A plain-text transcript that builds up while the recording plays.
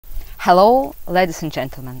Hello, ladies and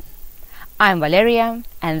gentlemen. I'm Valeria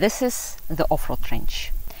and this is the Off-Road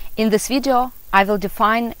Trench. In this video, I will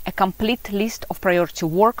define a complete list of priority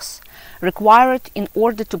works required in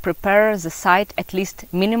order to prepare the site at least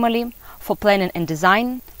minimally for planning and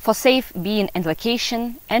design, for safe being and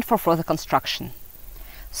location, and for further construction.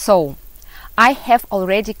 So, I have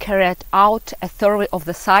already carried out a survey of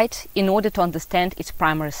the site in order to understand its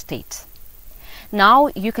primary state. Now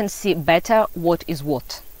you can see better what is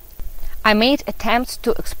what. I made attempts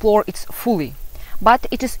to explore it fully, but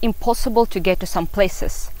it is impossible to get to some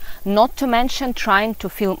places, not to mention trying to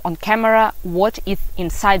film on camera what is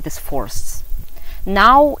inside these forests.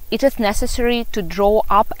 Now it is necessary to draw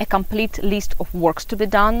up a complete list of works to be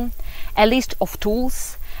done, a list of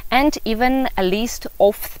tools, and even a list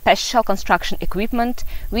of special construction equipment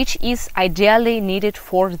which is ideally needed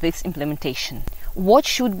for this implementation. What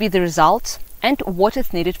should be the result and what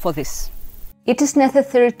is needed for this? It is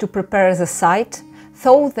necessary to prepare the site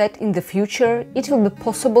so that in the future it will be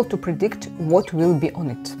possible to predict what will be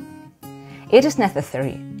on it. It is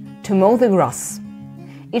necessary to mow the grass.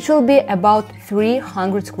 It will be about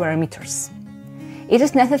 300 square meters. It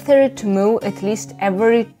is necessary to mow at least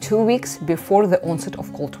every 2 weeks before the onset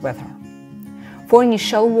of cold weather. For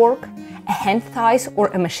initial work, a hand size or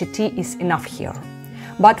a machete is enough here,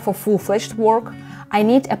 but for full-fledged work, I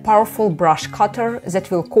need a powerful brush cutter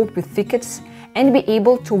that will cope with thickets and be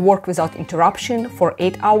able to work without interruption for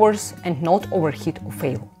 8 hours and not overheat or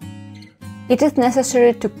fail. It is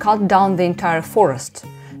necessary to cut down the entire forest,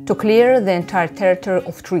 to clear the entire territory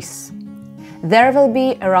of trees. There will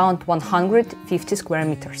be around 150 square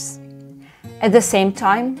meters. At the same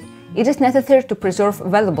time, it is necessary to preserve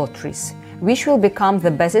valuable trees, which will become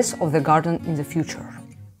the basis of the garden in the future.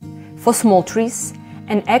 For small trees,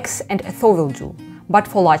 an axe and a saw will do, but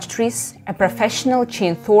for large trees, a professional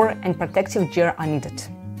chainsaw and protective gear are needed.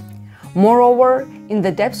 Moreover, in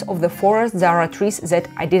the depths of the forest there are trees that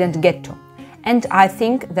I didn't get to, and I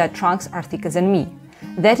think their trunks are thicker than me.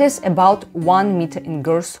 That is about 1 meter in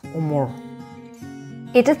girth or more.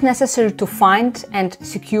 It is necessary to find and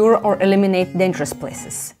secure or eliminate dangerous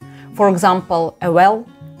places. For example, a well,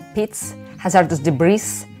 pits, hazardous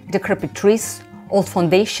debris, decrepit trees, old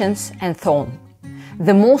foundations, and so on.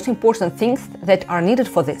 The most important things that are needed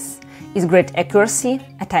for this is great accuracy,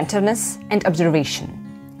 attentiveness, and observation.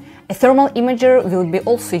 A thermal imager will be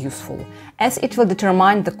also useful, as it will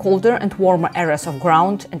determine the colder and warmer areas of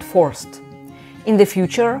ground and forest. In the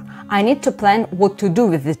future, I need to plan what to do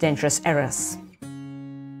with these dangerous areas.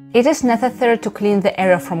 It is necessary to clean the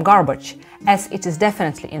area from garbage, as it is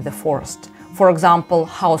definitely in the forest. For example,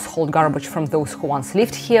 household garbage from those who once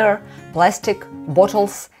lived here, plastic,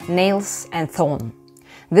 bottles, nails, and so on.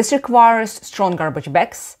 This requires strong garbage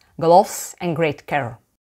bags, gloves, and great care.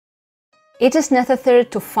 It is necessary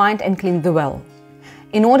to find and clean the well.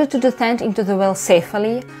 In order to descend into the well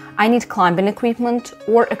safely, I need climbing equipment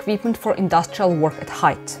or equipment for industrial work at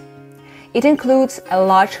height. It includes a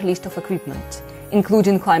large list of equipment,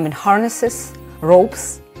 including climbing harnesses,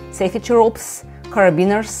 ropes, safety ropes,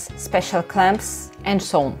 carabiners, special clamps, and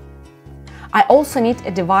so on. I also need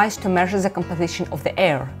a device to measure the composition of the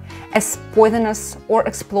air, as poisonous or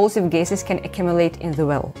explosive gases can accumulate in the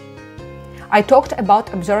well. I talked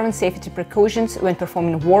about observing safety precautions when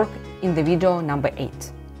performing work in the video number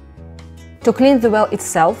 8. To clean the well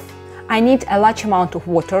itself, I need a large amount of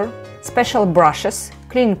water, special brushes,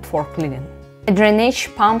 cleaning before cleaning, a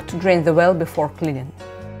drainage pump to drain the well before cleaning.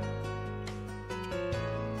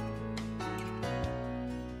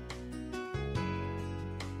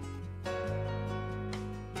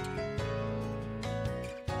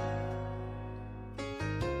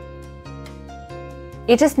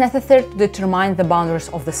 It is necessary to determine the boundaries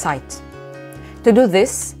of the site. To do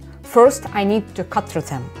this, first I need to cut through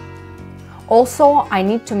them. Also, I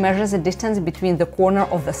need to measure the distance between the corner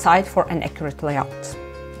of the site for an accurate layout.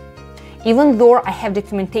 Even though I have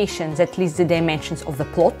documentation that lists the dimensions of the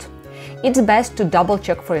plot, it's best to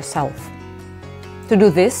double-check for yourself. To do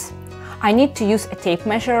this, I need to use a tape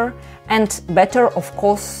measure and, better of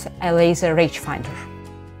course, a laser rangefinder.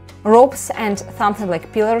 Ropes and something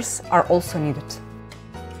like pillars are also needed.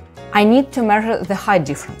 I need to measure the height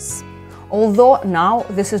difference. Although now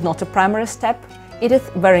this is not a primary step, it is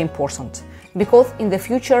very important, because in the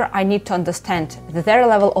future I need to understand the area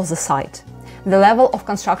level of the site, the level of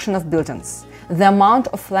construction of buildings, the amount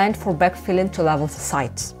of land for backfilling to level the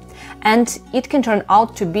site. And it can turn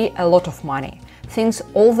out to be a lot of money, since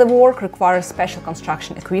all the work requires special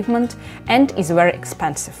construction equipment and is very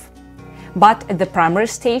expensive. But at the primary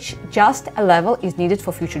stage, just a level is needed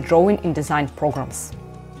for future drawing in design programs.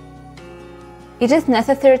 It is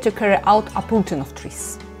necessary to carry out uprooting of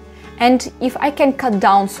trees. And if I can cut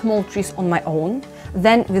down small trees on my own,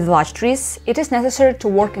 then with large trees it is necessary to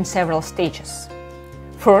work in several stages.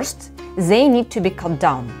 First, they need to be cut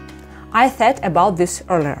down. I thought about this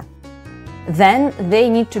earlier. Then they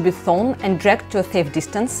need to be thrown and dragged to a safe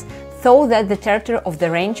distance so that the territory of the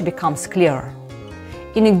range becomes clearer.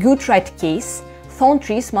 In a good right case, thorn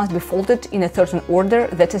trees must be folded in a certain order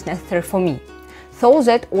that is necessary for me, so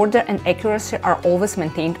that order and accuracy are always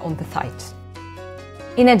maintained on the site.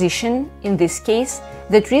 In addition, in this case,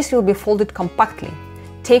 the trees will be folded compactly,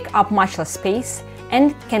 take up much less space,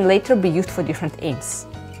 and can later be used for different aims.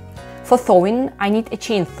 For thawing, I need a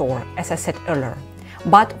chainsaw, as I said earlier,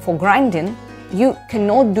 but for grinding, you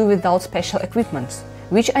cannot do without special equipment,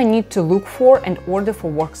 which I need to look for and order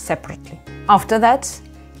for work separately. After that,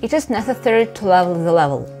 it is necessary to level the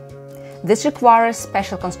level. This requires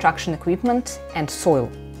special construction equipment and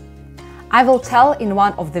soil. I will tell in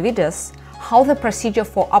one of the videos how the procedure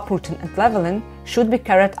for uprooting and leveling should be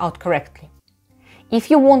carried out correctly. If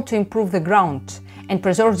you want to improve the ground and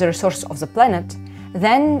preserve the resources of the planet,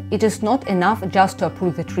 then it is not enough just to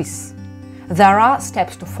uproot the trees. There are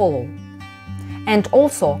steps to follow. And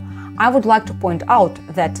also, I would like to point out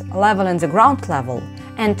that leveling the ground level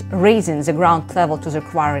and raising the ground level to the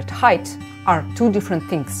required height are two different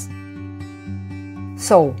things.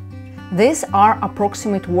 So, these are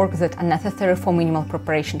approximate work that are necessary for minimal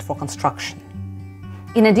preparation for construction.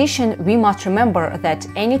 In addition, we must remember that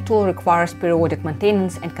any tool requires periodic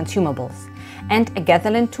maintenance and consumables, and a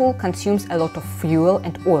gathering tool consumes a lot of fuel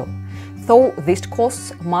and oil, so these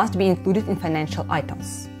costs must be included in financial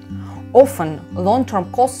items. Often,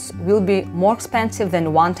 long-term costs will be more expensive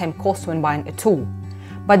than one-time costs when buying a tool,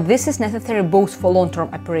 but this is necessary both for long-term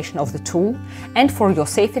operation of the tool and for your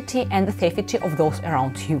safety and the safety of those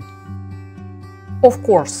around you. Of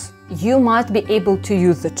course, you must be able to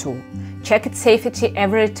use the tool. Check its safety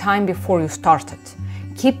every time before you start it.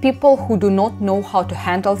 Keep people who do not know how to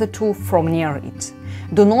handle the tool from near it.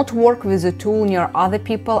 Do not work with the tool near other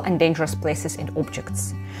people and dangerous places and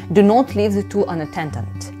objects. Do not leave the tool unattended.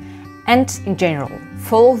 And, in general,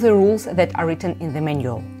 follow the rules that are written in the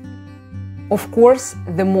manual. Of course,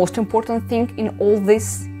 the most important thing in all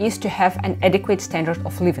this is to have an adequate standard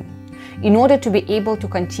of living, in order to be able to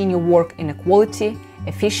continue work in a quality,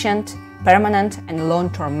 efficient, permanent and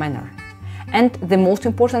long-term manner. And the most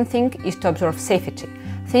important thing is to observe safety,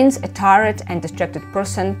 since a tired and distracted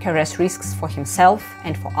person carries risks for himself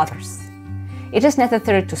and for others. It is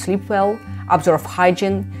necessary to sleep well, observe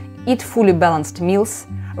hygiene, eat fully balanced meals,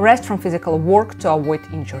 rest from physical work to avoid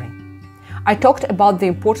injury. I talked about the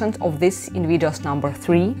importance of this in videos number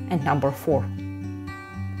 3 and number 4.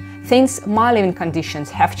 Since my living conditions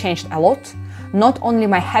have changed a lot, not only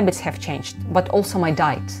my habits have changed, but also my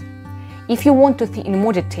diet. If you want to see in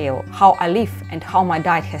more detail how I live and how my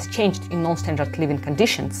diet has changed in non-standard living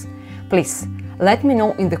conditions, please let me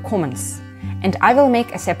know in the comments, and I will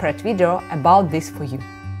make a separate video about this for you.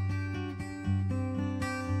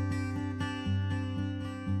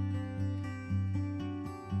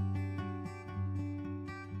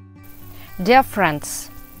 Dear friends,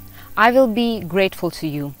 I will be grateful to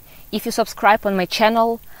you if you subscribe on my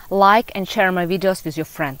channel, like and share my videos with your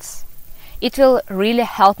friends. It will really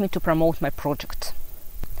help me to promote my project.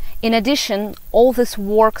 In addition, all these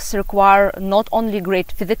works require not only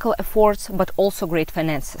great physical efforts but also great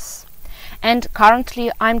finances. And currently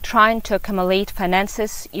I'm trying to accumulate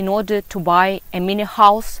finances in order to buy a mini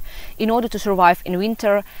house, in order to survive in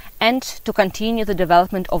winter and to continue the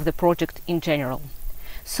development of the project in general.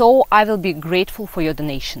 So I will be grateful for your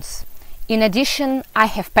donations. In addition, I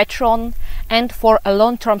have Patreon, and for a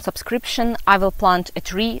long-term subscription I will plant a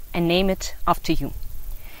tree and name it after you.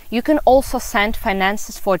 You can also send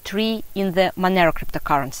finances for a tree in the Monero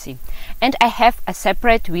cryptocurrency, and I have a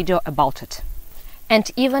separate video about it. And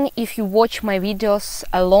even if you watch my videos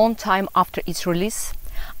a long time after its release,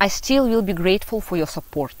 I still will be grateful for your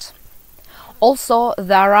support. Also,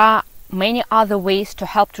 there are many other ways to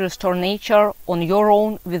help to restore nature on your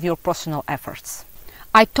own with your personal efforts.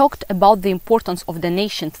 I talked about the importance of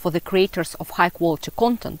donations for the creators of high-quality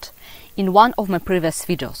content in one of my previous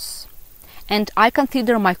videos. And I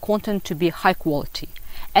consider my content to be high quality,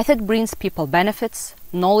 as it brings people benefits,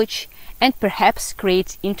 knowledge, and perhaps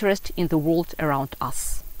creates interest in the world around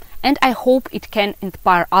us. And I hope it can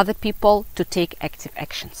inspire other people to take active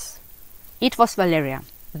actions. It was Valeria,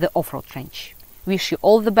 the Off-Road Ranch. Wish you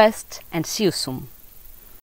all the best and see you soon.